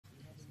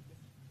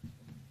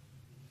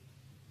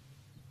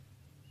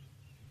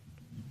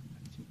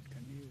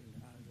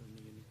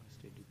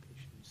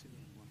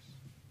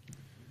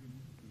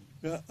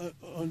Yeah,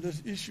 on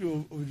this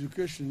issue of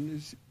education,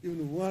 it's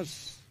even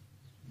worse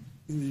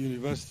in the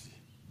university.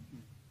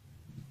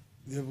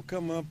 They have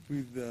come up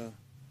with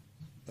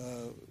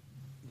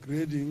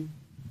grading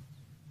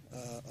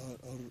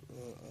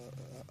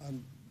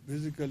and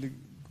basically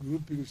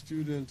grouping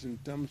students in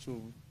terms of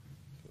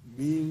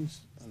means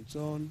and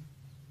so on,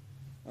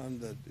 and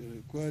that they're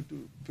required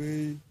to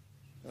pay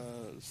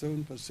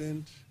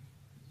 7%.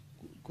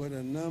 Quite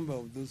a number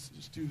of those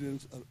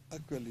students are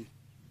actually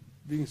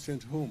being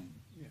sent home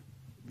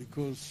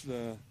because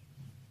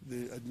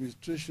the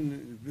administration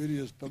in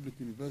various public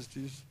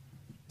universities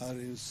are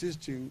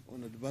insisting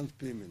on advance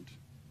payment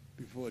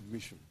before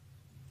admission.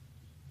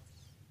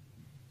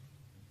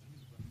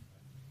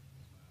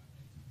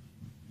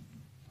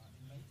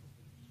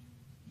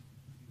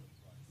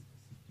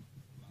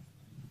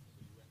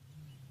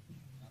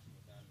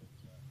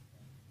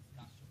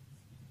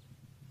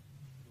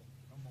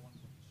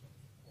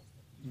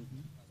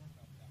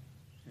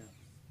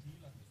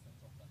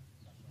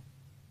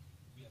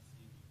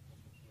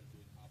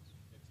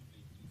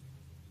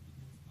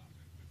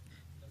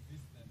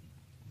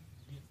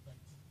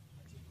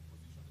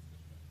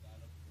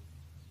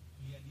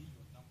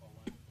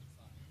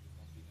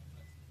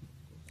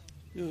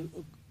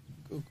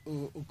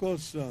 Of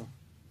course,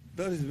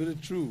 that is very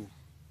true.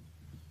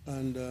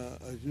 And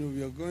as you know,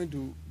 we are going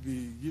to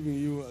be giving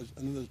you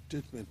another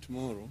statement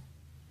tomorrow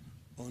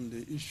on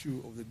the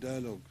issue of the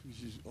dialogue,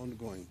 which is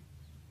ongoing.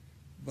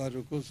 But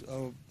of course,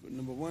 our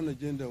number one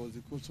agenda was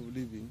the cost of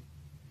living.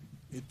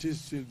 It is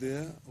still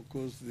there. Of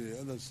course, the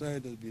other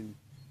side has been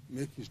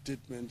making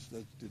statements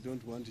that they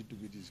don't want it to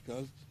be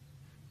discussed.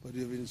 But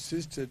we have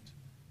insisted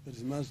that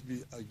it must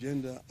be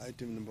agenda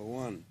item number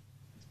one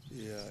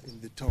in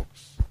the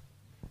talks.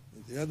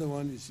 And the other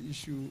one is the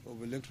issue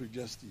of electoral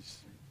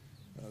justice,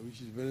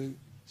 which is very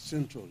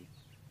central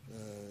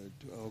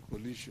to our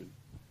coalition.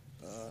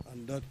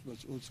 And that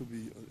must also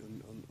be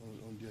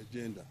on the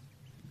agenda.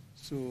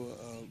 So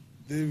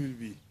there will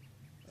be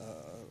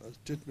a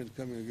statement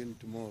coming again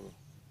tomorrow.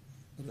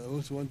 But I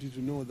also want you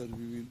to know that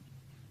we will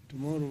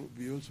tomorrow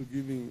be also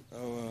giving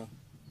our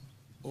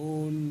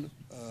own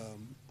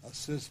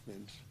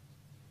assessment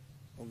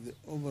of the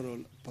overall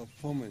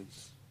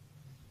performance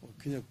of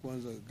Kenya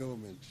Kwanza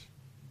government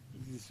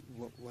this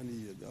 1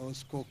 year, our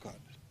scorecard.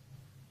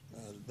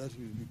 That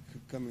will be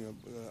coming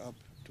up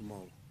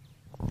tomorrow.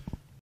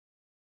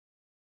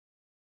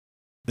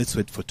 Let's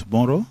wait for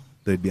tomorrow.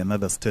 There'll be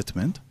another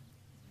statement.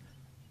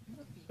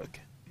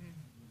 Okay.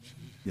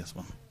 Yes,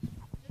 ma'am.